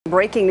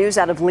Breaking news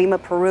out of Lima,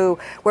 Peru,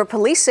 where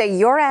police say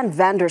Joran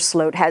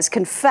Sloot has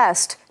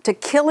confessed to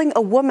killing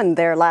a woman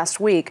there last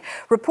week,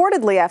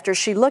 reportedly after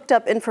she looked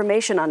up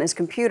information on his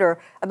computer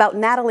about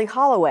Natalie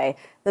Holloway,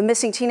 the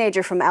missing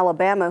teenager from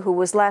Alabama who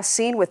was last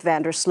seen with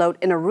Sloot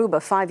in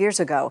Aruba 5 years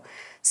ago.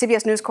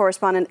 CBS News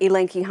correspondent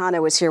Elaine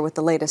Quijano is here with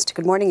the latest.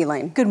 Good morning,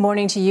 Elaine. Good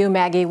morning to you,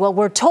 Maggie. Well,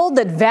 we're told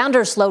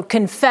that Sloot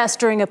confessed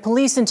during a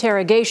police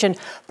interrogation,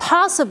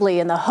 possibly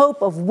in the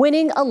hope of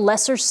winning a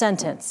lesser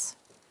sentence.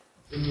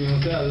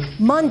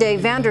 Monday,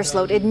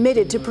 Sloot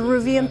admitted to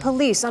Peruvian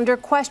police under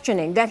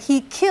questioning that he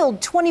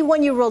killed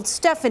 21-year-old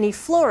Stephanie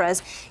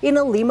Flores in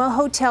a Lima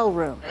hotel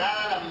room.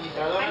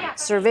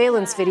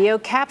 Surveillance video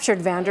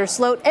captured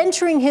Sloot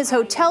entering his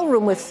hotel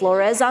room with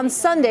Flores on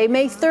Sunday,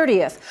 May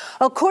 30th.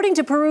 According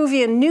to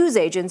Peruvian news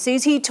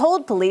agencies, he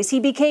told police he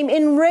became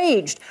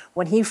enraged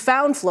when he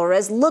found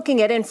Flores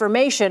looking at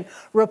information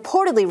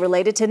reportedly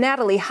related to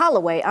Natalie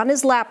Holloway on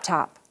his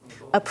laptop.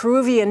 A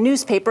Peruvian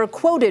newspaper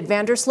quoted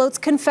Sloot's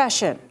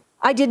confession.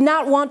 "I did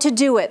not want to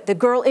do it. The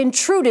girl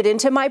intruded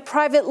into my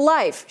private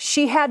life.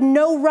 She had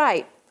no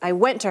right. I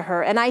went to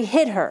her and I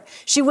hit her.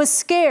 She was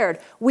scared.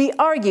 We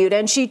argued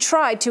and she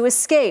tried to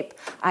escape.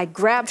 I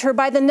grabbed her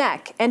by the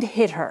neck and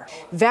hit her."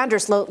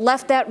 Sloot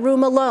left that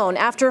room alone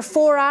after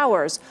 4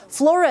 hours.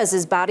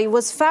 Flores's body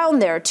was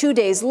found there 2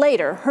 days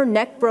later, her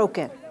neck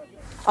broken.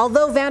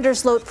 Although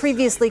Sloot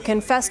previously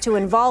confessed to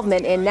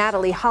involvement in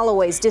Natalie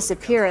Holloway's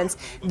disappearance,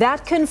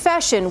 that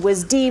confession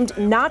was deemed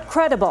not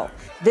credible.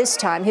 This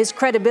time, his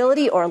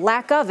credibility or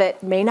lack of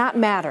it may not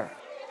matter.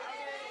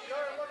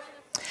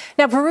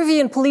 Now,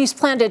 Peruvian police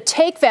plan to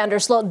take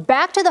Sloot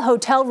back to the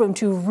hotel room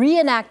to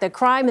reenact the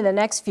crime in the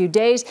next few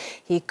days.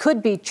 He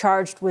could be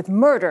charged with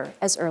murder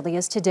as early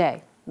as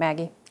today.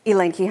 Maggie.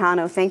 Elaine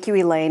Quijano. Thank you,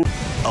 Elaine.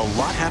 A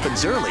lot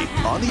happens early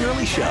on The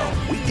Early Show,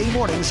 weekday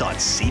mornings on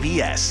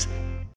CBS.